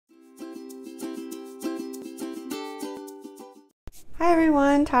Hi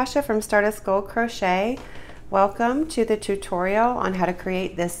everyone, Tasha from Stardust Gold Crochet. Welcome to the tutorial on how to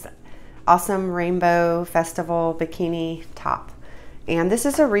create this awesome rainbow festival bikini top. And this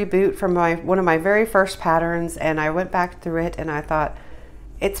is a reboot from one of my very first patterns, and I went back through it and I thought,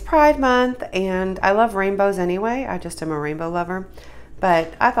 it's Pride Month and I love rainbows anyway. I just am a rainbow lover.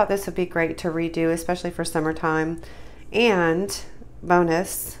 But I thought this would be great to redo, especially for summertime. And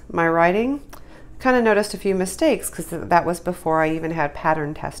bonus, my writing. Kind of noticed a few mistakes because that was before I even had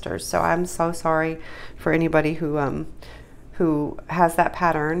pattern testers. So I'm so sorry for anybody who has that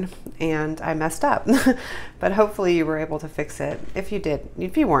pattern and I messed up. But hopefully you were able to fix it. If you did,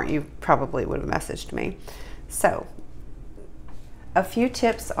 if you weren't, you probably would have messaged me. So a few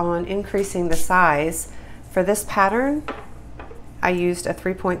tips on increasing the size. For this pattern, I used a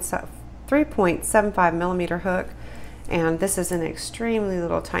 3.75 millimeter hook. And this is an extremely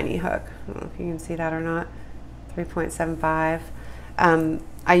little tiny hook. I don't know if you can see that or not. 3.75.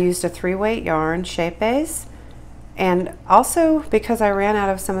 I used a 3-weight yarn, shape base. And also, because I ran out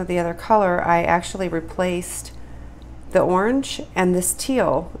of some of the other color, I actually replaced the orange, and this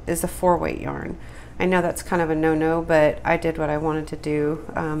teal is a 4-weight yarn. I know that's kind of a no-no, but I did what I wanted to do,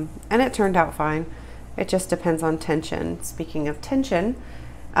 and it turned out fine. It just depends on tension. Speaking of tension,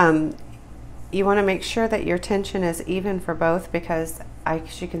 you want to make sure that your tension is even for both, because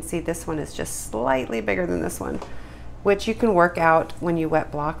as you can see, this one is just slightly bigger than this one, which you can work out when you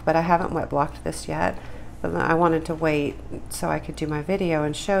wet block, but I haven't wet blocked this yet. But I wanted to wait so I could do my video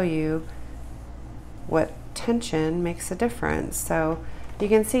and show you what tension makes a difference. So you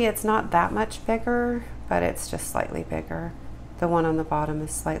can see it's not that much bigger, but it's just slightly bigger. The one on the bottom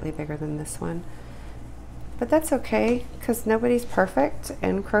is slightly bigger than this one. But that's okay, because nobody's perfect,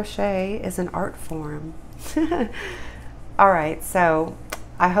 and crochet is an art form. All right, so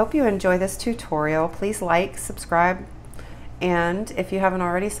I hope you enjoy this tutorial. Please like, subscribe, and if you haven't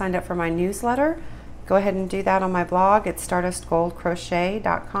already signed up for my newsletter, go ahead and do that on my blog. It's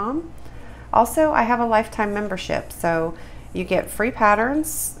stardustgoldcrochet.com. Also, I have a lifetime membership, so you get free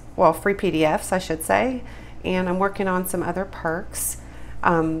patterns, well, free PDFs, I should say, and I'm working on some other perks.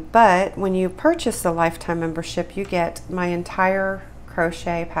 But when you purchase the lifetime membership, you get my entire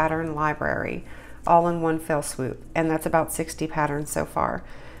crochet pattern library all in one fell swoop, and that's about 60 patterns so far.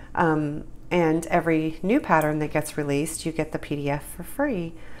 And every new pattern that gets released, you get the PDF for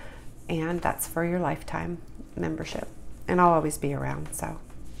free, and that's for your lifetime membership. And I'll always be around, so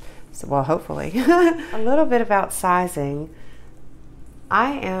well, hopefully. A little bit about sizing.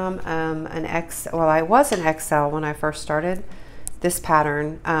 I am I was an XL when I first started this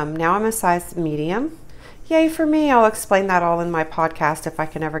pattern. Now I'm a size medium. Yay for me. I'll explain that all in my podcast if I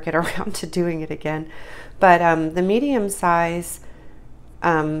can ever get around to doing it again. But the medium size,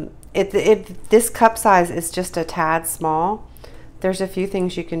 this cup size is just a tad small. There's a few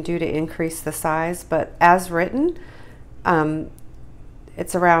things you can do to increase the size, but as written,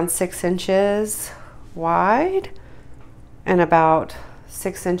 it's around 6 inches wide and about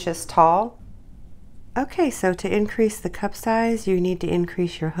 6 inches tall. Okay, so to increase the cup size, you need to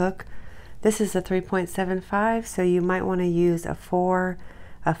increase your hook. This is a 3.75, so you might want to use a 4,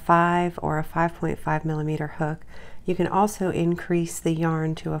 a 5, or a 5.5 millimeter hook. You can also increase the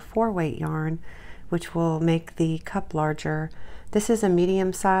yarn to a 4-weight yarn, which will make the cup larger. This is a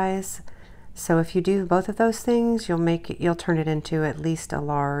medium size, so if you do both of those things, you'll turn it into at least a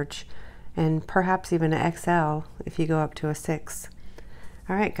large, and perhaps even an XL if you go up to a 6.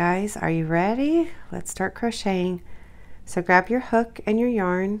 All right, guys, are you ready? Let's start crocheting. So grab your hook and your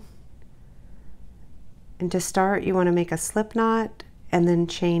yarn. And to start, you want to make a slip knot and then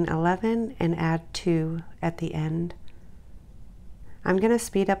chain 11 and add 2 at the end. I'm going to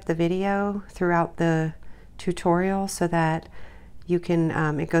speed up the video throughout the tutorial so that you can,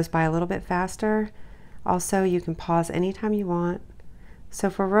 it goes by a little bit faster. Also, you can pause anytime you want. So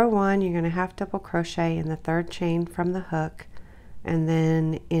for row 1, you're going to half double crochet in the 3rd chain from the hook, and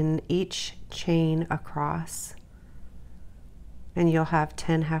then in each chain across, and you'll have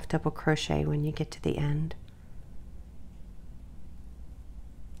 10 half double crochet when you get to the end.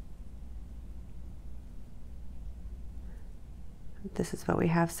 This is what we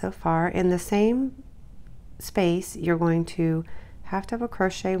have so far. In the same space, you're going to half double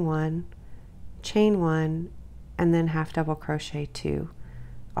crochet 1, chain 1, and then half double crochet 2,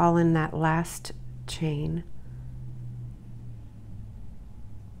 all in that last chain.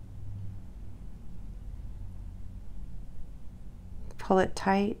 Pull it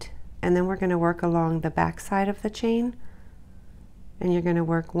tight, and then we're going to work along the back side of the chain, and you're going to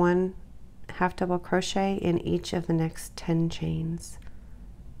work 1 half double crochet in each of the next 10 chains.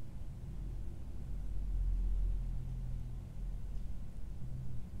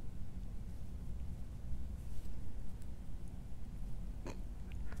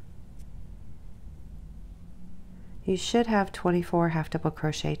 You should have 24 half double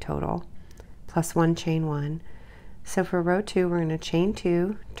crochet total, plus 1 chain 1. So for row 2, we're going to chain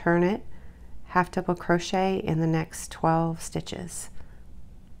 2, turn it, half double crochet in the next 12 stitches.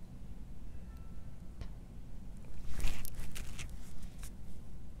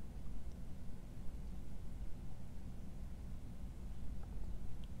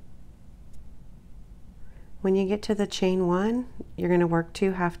 When you get to the chain 1, you're going to work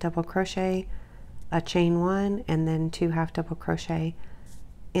 2 half double crochet, a chain 1, and then 2 half double crochet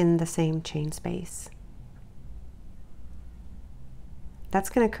in the same chain space. That's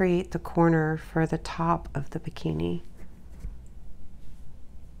going to create the corner for the top of the bikini.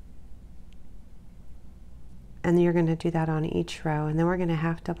 And you're going to do that on each row, and then we're going to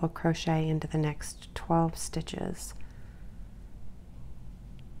half double crochet into the next 12 stitches.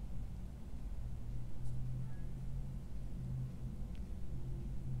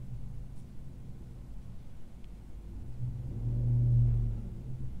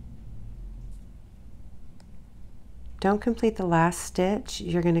 Don't complete the last stitch.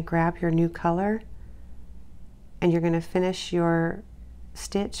 You're going to grab your new color and you're going to finish your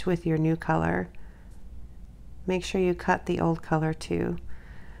stitch with your new color. Make sure you cut the old color too.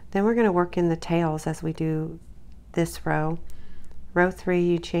 Then we're going to work in the tails as we do this row. Row 3,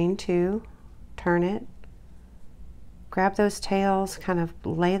 you chain 2, turn it, grab those tails, kind of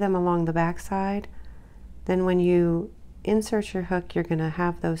lay them along the back side. Then when you insert your hook, you're going to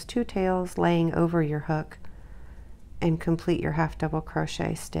have those 2 tails laying over your hook and complete your half double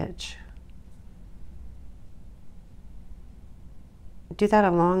crochet stitch. Do that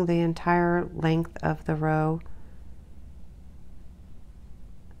along the entire length of the row.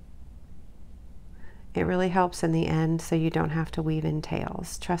 It really helps in the end so you don't have to weave in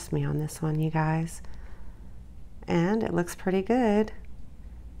tails. Trust me on this one, you guys. And it looks pretty good.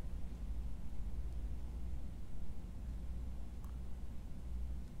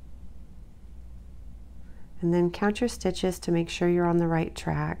 And then count your stitches to make sure you're on the right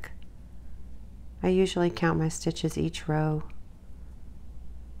track. I usually count my stitches each row.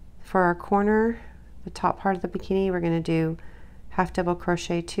 For our corner, the top part of the bikini, we're going to do half double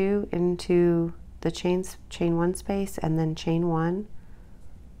crochet 2 into the chain 1 space, and then chain 1,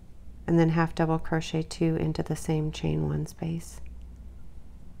 and then half double crochet 2 into the same chain 1 space.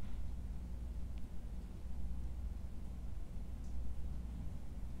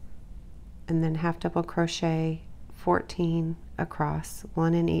 And then half double crochet 14 across,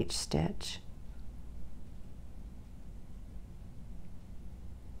 1 in each stitch.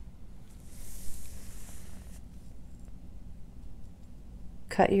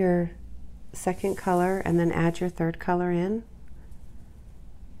 Cut your second color and then add your third color in.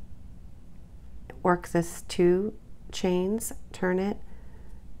 Work this 2 chains, turn it,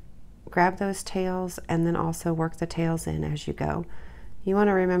 grab those tails, and then also work the tails in as you go. You want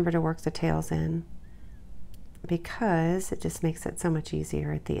to remember to work the tails in because it just makes it so much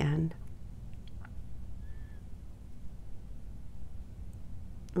easier at the end.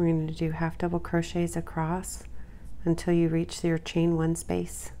 We're going to do half double crochets across until you reach your chain 1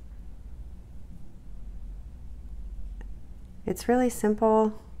 space. It's really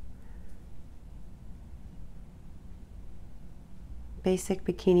simple, basic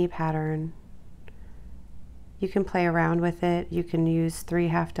bikini pattern. You can play around with it. You can use 3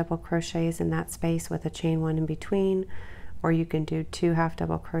 half double crochets in that space with a chain 1 in between, or you can do 2 half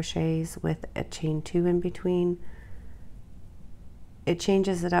double crochets with a chain 2 in between. It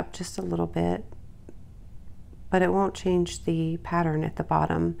changes it up just a little bit, but it won't change the pattern at the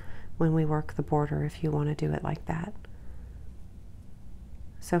bottom when we work the border if you want to do it like that.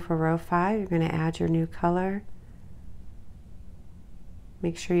 So for row 5, you're going to add your new color.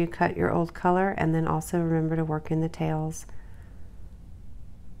 Make sure you cut your old color, and then also remember to work in the tails.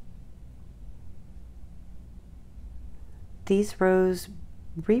 These rows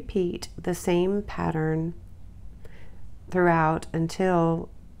repeat the same pattern throughout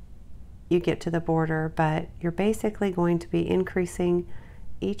until you get to the border, but you're basically going to be increasing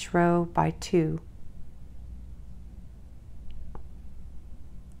each row by 2.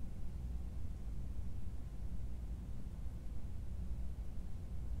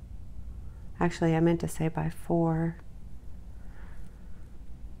 Actually, I meant to say by 4.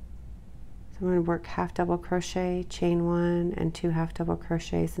 So I'm going to work half double crochet, chain 1, and 2 half double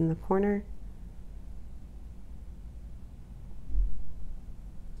crochets in the corner.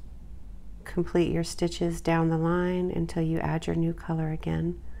 Complete your stitches down the line until you add your new color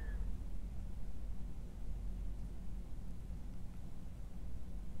again.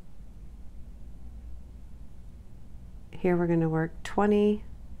 Here we're going to work 20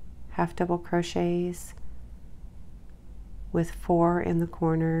 half double crochets with 4 in the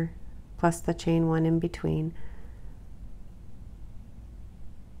corner plus the chain 1 in between.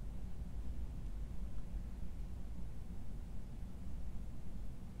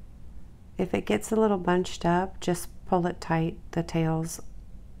 If it gets a little bunched up, just pull it tight, the tails.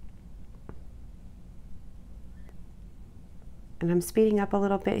 And I'm speeding up a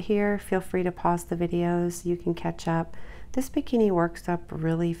little bit here. Feel free to pause the videos. You can catch up. This bikini works up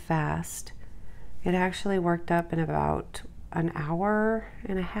really fast. It actually worked up in about an hour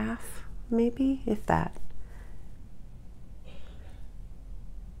and a half, maybe, if that.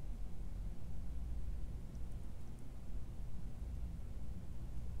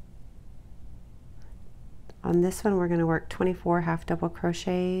 On this one, we're going to work 24 half double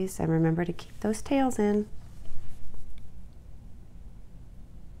crochets, and remember to keep those tails in.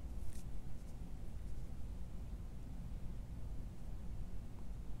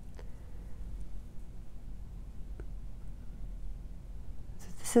 So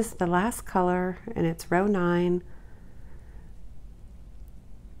this is the last color, and it's row 9.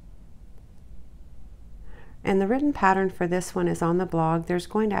 And the written pattern for this one is on the blog. There's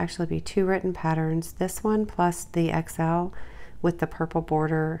going to actually be 2 written patterns. This one plus the XL with the purple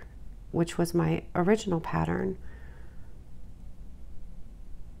border, which was my original pattern.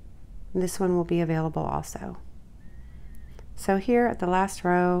 And this one will be available also. So here at the last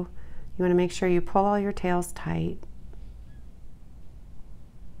row, you want to make sure you pull all your tails tight.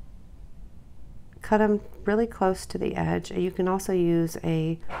 Cut them really close to the edge. You can also use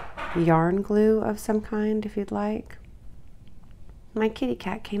a yarn glue of some kind if you'd like. My kitty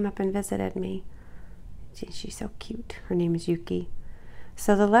cat came up and visited me. She's so cute. Her name is Yuki.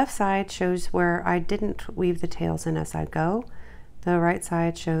 So the left side shows where I didn't weave the tails in as I go. The right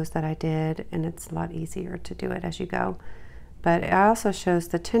side shows that I did, and it's a lot easier to do it as you go. But it also shows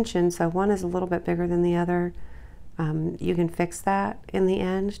the tension, so one is a little bit bigger than the other. You can fix that in the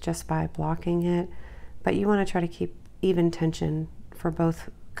end just by blocking it, but you want to try to keep even tension for both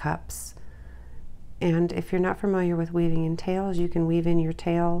cups. And if you're not familiar with weaving in tails, you can weave in your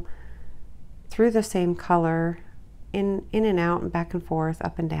tail through the same color, in and out and back and forth,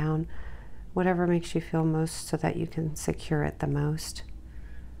 up and down, whatever makes you feel most so that you can secure it the most.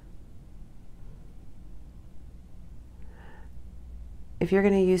 If you're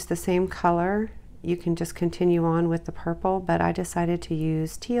going to use the same color, you can just continue on with the purple, but I decided to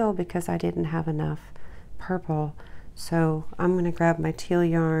use teal because I didn't have enough purple. So I'm going to grab my teal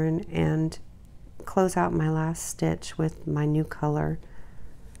yarn and close out my last stitch with my new color.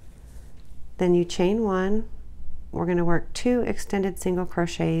 Then you chain 1. We're going to work 2 extended single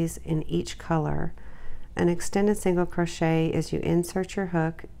crochets in each color. An extended single crochet is you insert your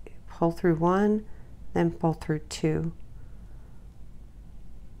hook, pull through 1, then pull through 2.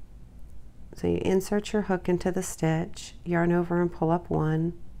 So you insert your hook into the stitch, yarn over and pull up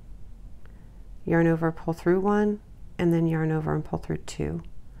 1, yarn over, pull through 1, and then yarn over and pull through 2.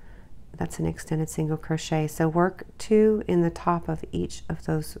 That's an extended single crochet. So work 2 in the top of each of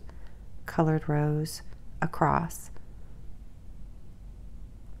those colored rows across.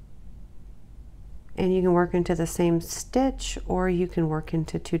 And you can work into the same stitch, or you can work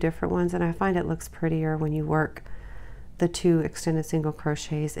into 2 different ones, and I find it looks prettier when you work the 2 extended single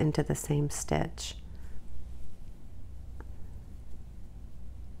crochets into the same stitch.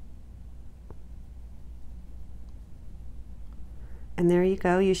 And there you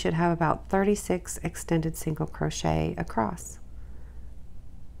go. You should have about 36 extended single crochet across.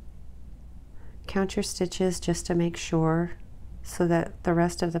 Count your stitches just to make sure so that the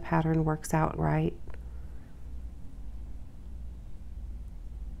rest of the pattern works out right.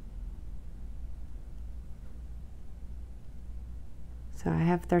 So I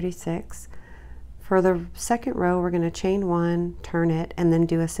have 36. For the second row, we're going to chain 1, turn it, and then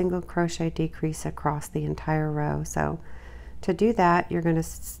do a single crochet decrease across the entire row. So to do that, you're going to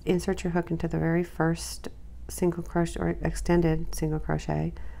insert your hook into the very first single crochet or extended single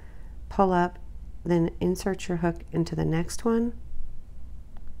crochet, pull up, then insert your hook into the next one,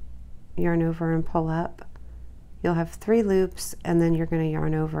 yarn over and pull up. You'll have 3 loops, and then you're going to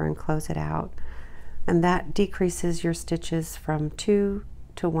yarn over and close it out. And that decreases your stitches from 2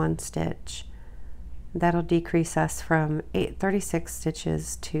 to 1 stitch. That'll decrease us from 36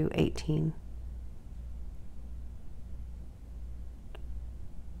 stitches to 18.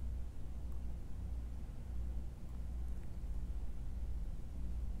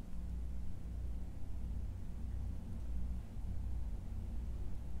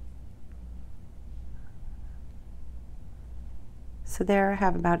 So there I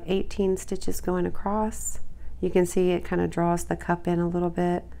have about 18 stitches going across. You can see it kind of draws the cup in a little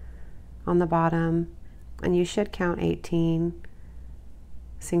bit on the bottom. and you should count 18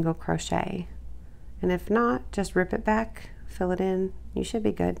 single crochet. And if not, just rip it back, fill it in, you should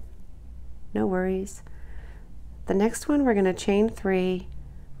be good. No worries. The next one, we're going to chain 3,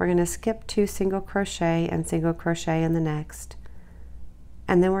 we're going to skip 2 single crochet and single crochet in the next,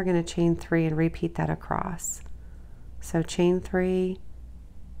 and then we're going to chain 3 and repeat that across. So chain 3,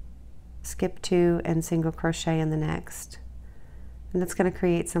 skip 2 and single crochet in the next, and that's going to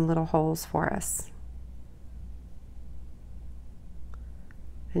create some little holes for us.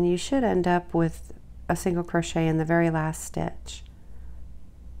 And you should end up with a single crochet in the very last stitch.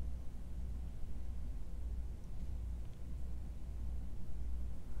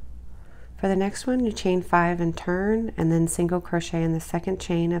 For the next one, you chain 5 and turn, and then single crochet in the second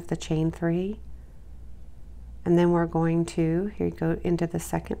chain of the chain 3. And then we're going to, here you go, into the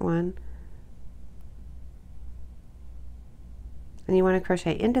second one. And you want to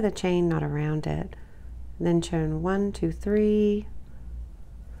crochet into the chain, not around it. And then chain 1, 2, 3.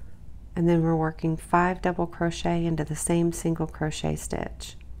 And then we're working 5 double crochet into the same single crochet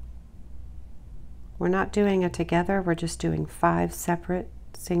stitch. We're not doing it together, we're just doing 5 separate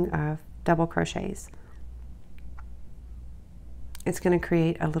double crochets. It's going to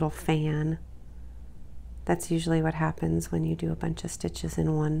create a little fan. That's usually what happens when you do a bunch of stitches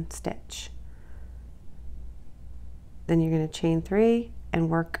in one stitch. Then you're going to chain 3 and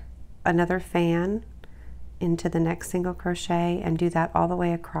work another fan into the next single crochet and do that all the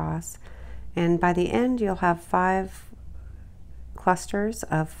way across. And by the end, you'll have 5 clusters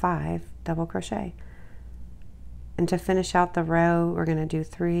of 5 double crochet. And to finish out the row, we're going to do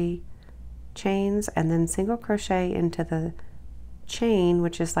 3 chains and then single crochet into the chain,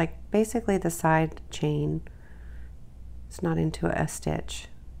 which is like basically the side chain. It's not into a stitch.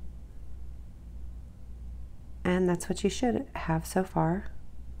 And that's what you should have so far.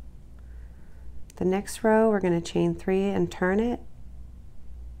 The next row, we're going to chain 3 and turn it.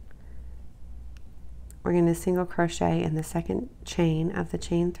 We're going to single crochet in the second chain of the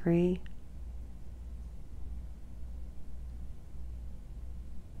chain 3.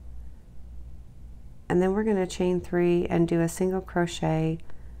 And then we're going to chain 3 and do a single crochet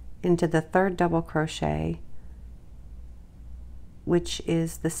into the third double crochet, which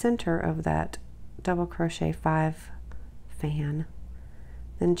is the center of that double crochet 5 fan.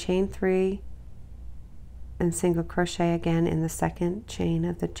 Then chain 3 and single crochet again in the second chain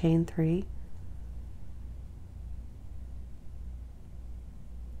of the chain 3.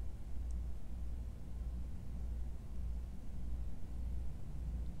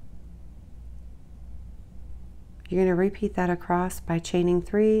 You're going to repeat that across by chaining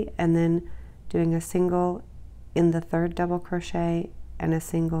 3 and then doing a single in the third double crochet and a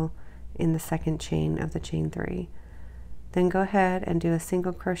single in the second chain of the chain 3. Then go ahead and do a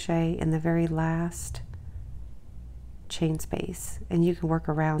single crochet in the very last chain space, and you can work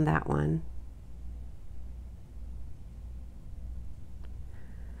around that one.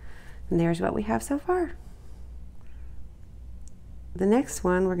 And there's what we have so far. The next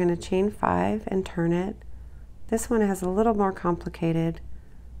one, we're going to chain 5 and turn it. This one has a little more complicated.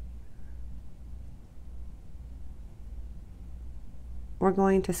 We're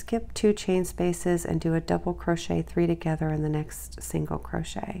going to skip 2 chain spaces and do a double crochet 3 together in the next single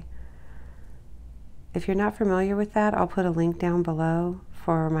crochet. If you're not familiar with that, I'll put a link down below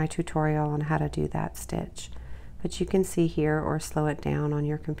for my tutorial on how to do that stitch. But you can see here or slow it down on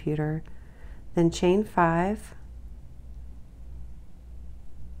your computer. Then chain 5.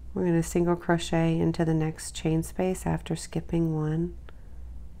 We're going to single crochet into the next chain space after skipping 1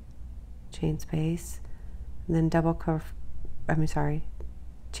 chain space, and then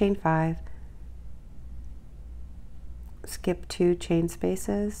chain 5, skip 2 chain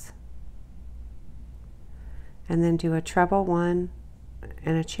spaces, and then do a treble 1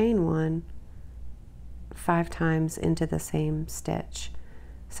 and a chain 1 5 times into the same stitch.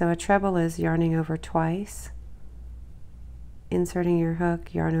 So a treble is yarning over twice, inserting your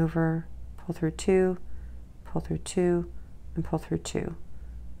hook, yarn over, pull through 2, and pull through 2,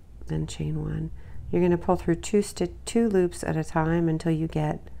 then chain 1. You're going to pull through 2 loops at a time until you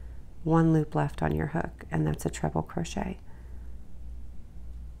get 1 loop left on your hook, and that's a treble crochet.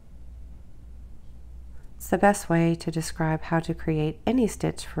 It's the best way to describe how to create any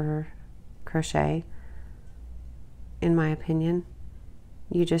stitch for crochet, in my opinion.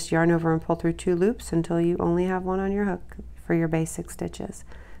 You just yarn over and pull through 2 loops until you only have 1 on your hook for your basic stitches.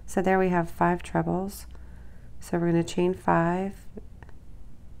 So there we have 5 trebles. So we're going to chain 5,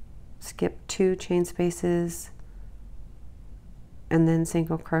 skip 2 chain spaces, and then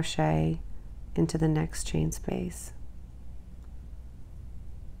single crochet into the next chain space.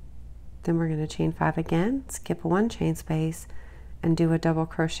 Then we're going to chain 5 again, skip 1 chain space, and do a double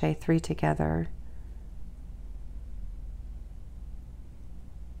crochet 3 together.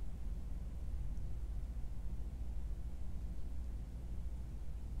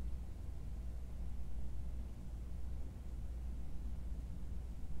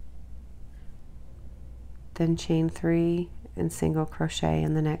 Then chain 3 and single crochet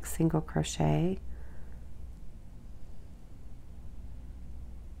in the next single crochet.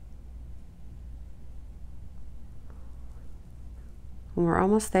 We're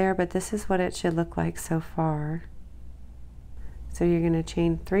almost there, but this is what it should look like so far. So you're going to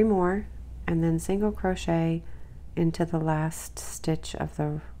chain 3 more and then single crochet into the last stitch of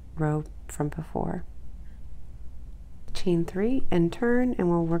the row from before. Chain 3 and turn, and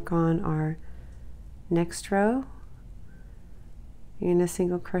we'll work on our next row. You're going to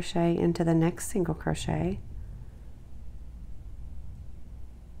single crochet into the next single crochet,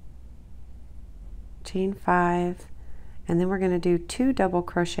 chain 5, and then we're going to do 2 double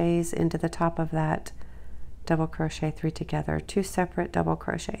crochets into the top of that double crochet 3 together, 2 separate double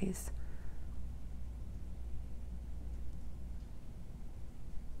crochets.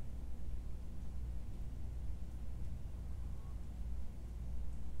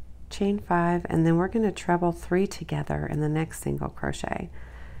 Chain 5, and then we're going to treble 3 together in the next single crochet,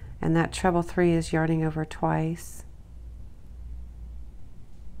 and that treble 3 is yarning over twice,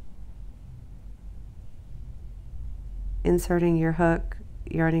 inserting your hook,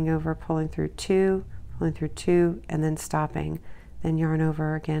 yarning over, pulling through 2, and then stopping, then yarn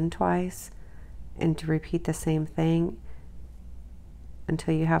over again twice, and to repeat the same thing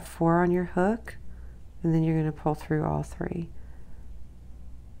until you have 4 on your hook, and then you're going to pull through all 3.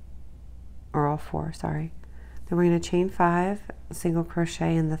 Or all 4, sorry. Then we're going to chain 5, single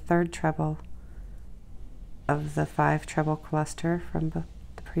crochet in the 3rd treble of the 5 treble cluster from the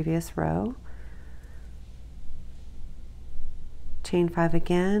previous row. Chain 5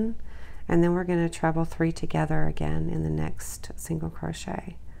 again, and then we're going to treble 3 together again in the next single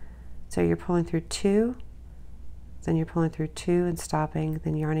crochet. So you're pulling through 2, then you're pulling through 2 and stopping,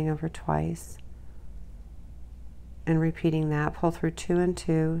 then yarning over twice, and repeating that. Pull through 2 and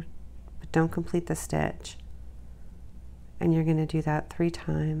 2, but don't complete the stitch, and you're going to do that 3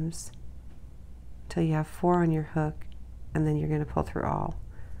 times until you have 4 on your hook, and then you're going to pull through all.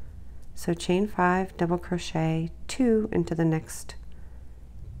 So chain 5, double crochet 2 into the next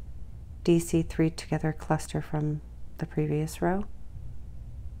DC 3 together cluster from the previous row,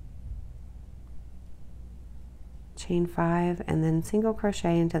 chain 5, and then single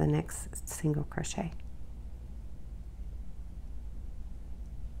crochet into the next single crochet.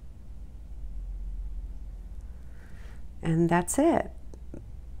 And that's it.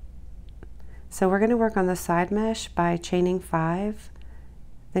 So we're going to work on the side mesh by chaining 5.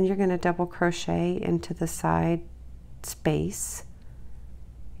 Then you're going to double crochet into the side space.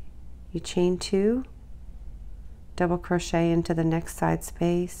 You chain 2, double crochet into the next side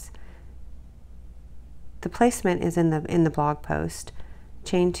space. The placement is in the blog post.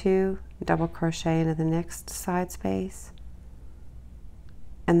 Chain 2, double crochet into the next side space,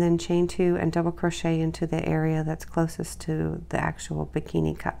 and then chain 2 and double crochet into the area that's closest to the actual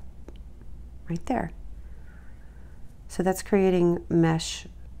bikini cup, right there. So that's creating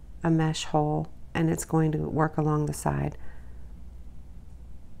a mesh hole, and it's going to work along the side.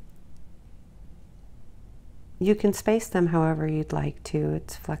 You can space them however you'd like to,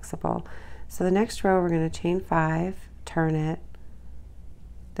 it's flexible. So the next row we're going to chain 5, turn it.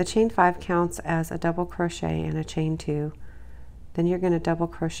 The chain 5 counts as a double crochet and a chain 2. Then you're going to double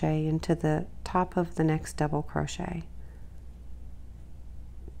crochet into the top of the next double crochet.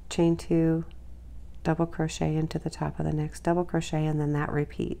 Chain 2, double crochet into the top of the next double crochet, and then that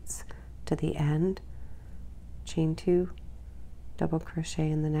repeats to the end. Chain 2, double crochet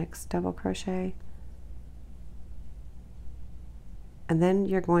in the next double crochet, and then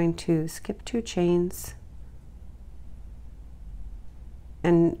you're going to skip 2 chains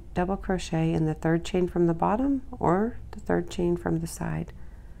and double crochet in the 3rd chain from the bottom or the 3rd chain from the side.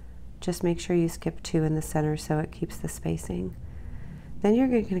 Just make sure you skip 2 in the center so it keeps the spacing. Then you're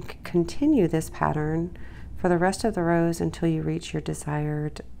going to continue this pattern for the rest of the rows until you reach your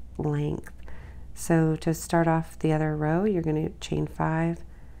desired length. So to start off the other row, you're going to chain 5.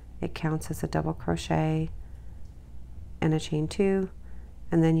 It counts as a double crochet and a chain 2,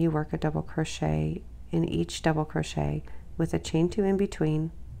 and then you work a double crochet in each double crochet with a chain 2 in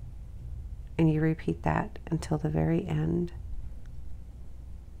between, and you repeat that until the very end.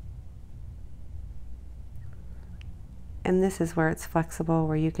 And this is where it's flexible,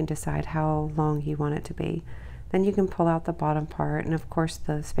 where you can decide how long you want it to be. Then you can pull out the bottom part, and of course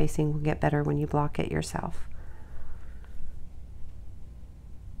the spacing will get better when you block it yourself.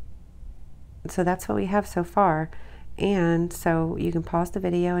 So that's what we have so far. And so you can pause the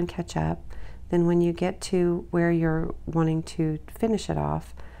video and catch up. Then when you get to where you're wanting to finish it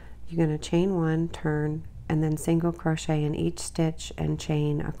off, you're going to chain 1, turn, and then single crochet in each stitch and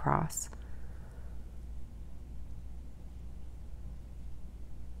chain across.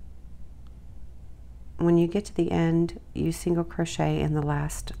 When you get to the end, you single crochet in the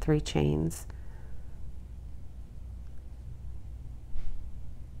last 3 chains.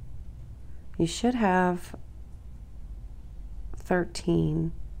 You should have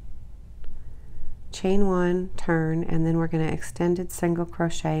 13. Chain 1, turn, and then we're going to extended single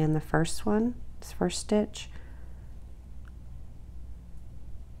crochet in the first one, this first stitch.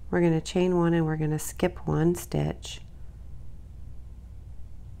 We're going to chain 1 and we're going to skip 1 stitch.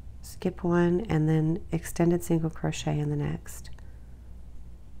 Skip 1 and then extended single crochet in the next.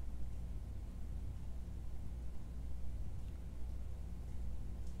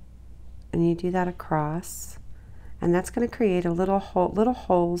 And you do that across. And that's going to create a little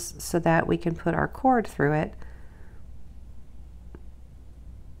holes so that we can put our cord through it.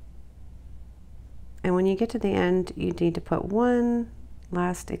 And when you get to the end, you need to put 1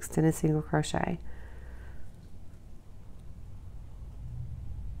 last extended single crochet.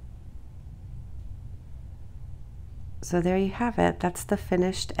 So there you have it. That's the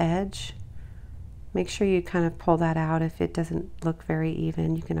finished edge. Make sure you kind of pull that out. If it doesn't look very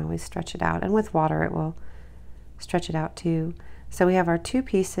even, you can always stretch it out. And with water, it will stretch it out too. So we have our 2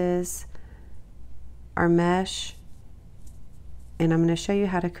 pieces, our mesh, and I'm going to show you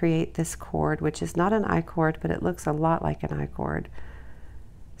how to create this cord, which is not an I-cord, but it looks a lot like an I-cord.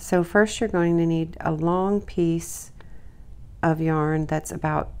 So first you're going to need a long piece of yarn that's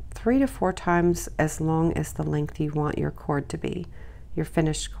about 3 to 4 times as long as the length you want your cord to be, your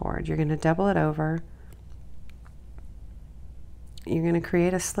finished cord. You're going to double it over. You're going to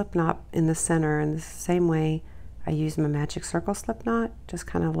create a slip knot in the center in the same way I use my magic circle slip knot. Just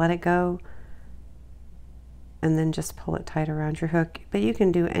kind of let it go and then just pull it tight around your hook. But you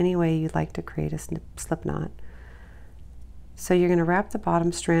can do any way you'd like to create a slip knot. So you're going to wrap the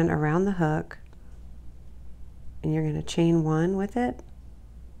bottom strand around the hook and you're going to chain 1 with it.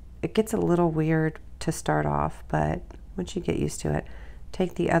 It gets a little weird to start off, but once you get used to it,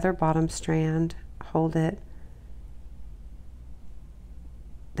 take the other bottom strand, hold it,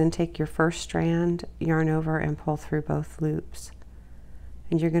 then take your first strand, yarn over, and pull through both loops.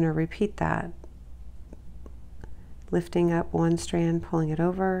 And you're going to repeat that, lifting up 1 strand, pulling it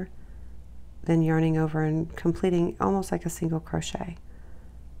over, then yarning over and completing almost like a single crochet.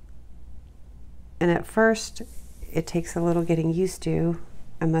 And at first, it takes a little getting used to,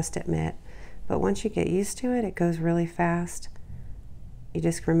 I must admit, but once you get used to it, it goes really fast. You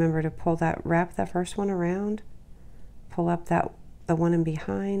just remember to pull that, wrap that first one around, pull up the one in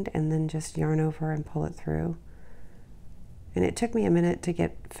behind, and then just yarn over and pull it through. And it took me a minute to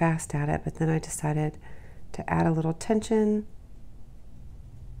get fast at it, but then I decided to add a little tension,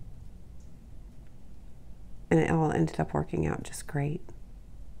 and it all ended up working out just great.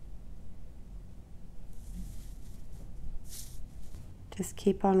 Just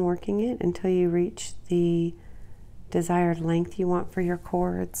keep on working it until you reach the desired length you want for your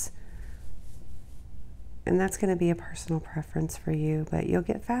cords. And that's going to be a personal preference for you, but you'll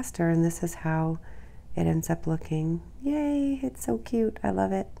get faster, and this is how it ends up looking. Yay, it's so cute. I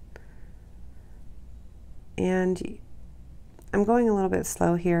love it. And I'm going a little bit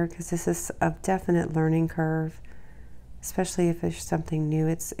slow here because this is a definite learning curve, especially if it's something new.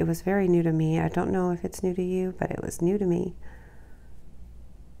 It was very new to me. I don't know if it's new to you, but it was new to me.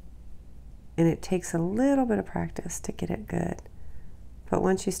 And it takes a little bit of practice to get it good. But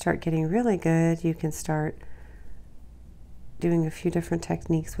once you start getting really good, you can start doing a few different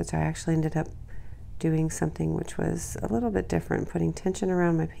techniques, which I actually ended up doing something which was a little bit different, putting tension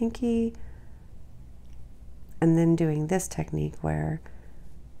around my pinky, and then doing this technique where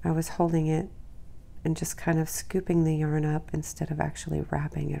I was holding it and just kind of scooping the yarn up instead of actually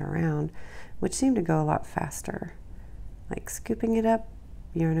wrapping it around, which seemed to go a lot faster. Like scooping it up,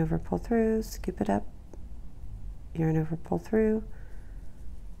 yarn over, pull through, scoop it up, yarn over, pull through,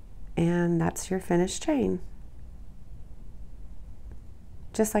 and that's your finished chain.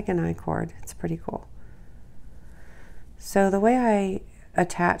 Just like an I-cord. It's pretty cool. So the way I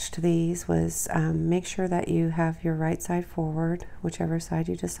attached these was make sure that you have your right side forward, whichever side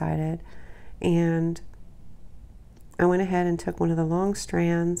you decided, and I went ahead and took one of the long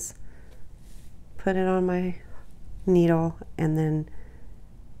strands, put it on my needle, and then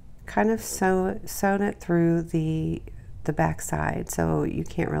kind of sewn it through the back side so you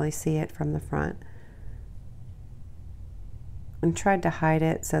can't really see it from the front, and tried to hide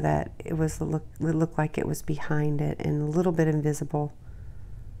it so that it looked like it was behind it and a little bit invisible.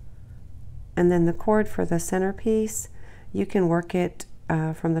 And then the cord for the centerpiece, you can work it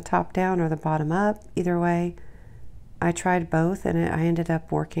from the top down or the bottom up, either way. I tried both, and I ended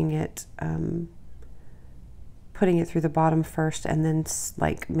up working it, putting it through the bottom first, and then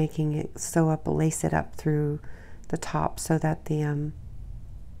like making it sew up, lace it up through the top so that the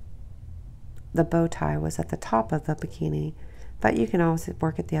bow tie was at the top of the bikini. But you can always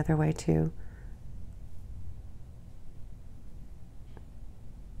work it the other way too.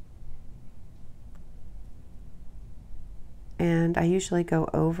 And I usually go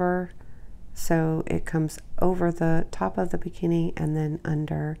over, so it comes over the top of the bikini and then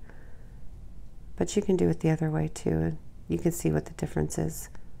under. But you can do it the other way too, and you can see what the difference is.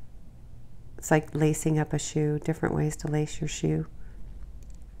 It's like lacing up a shoe, different ways to lace your shoe.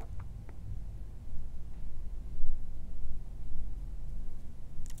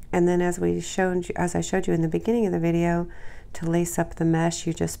 And then as I showed you in the beginning of the video, to lace up the mesh,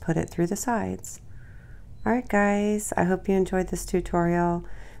 you just put it through the sides. Alright guys, I hope you enjoyed this tutorial.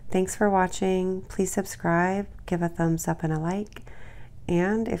 Thanks for watching. Please subscribe, give a thumbs up and a like.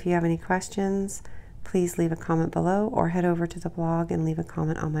 And if you have any questions, please leave a comment below or head over to the blog and leave a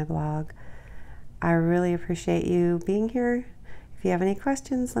comment on my blog. I really appreciate you being here. If you have any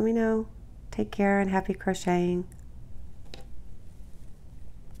questions, let me know. Take care and happy crocheting.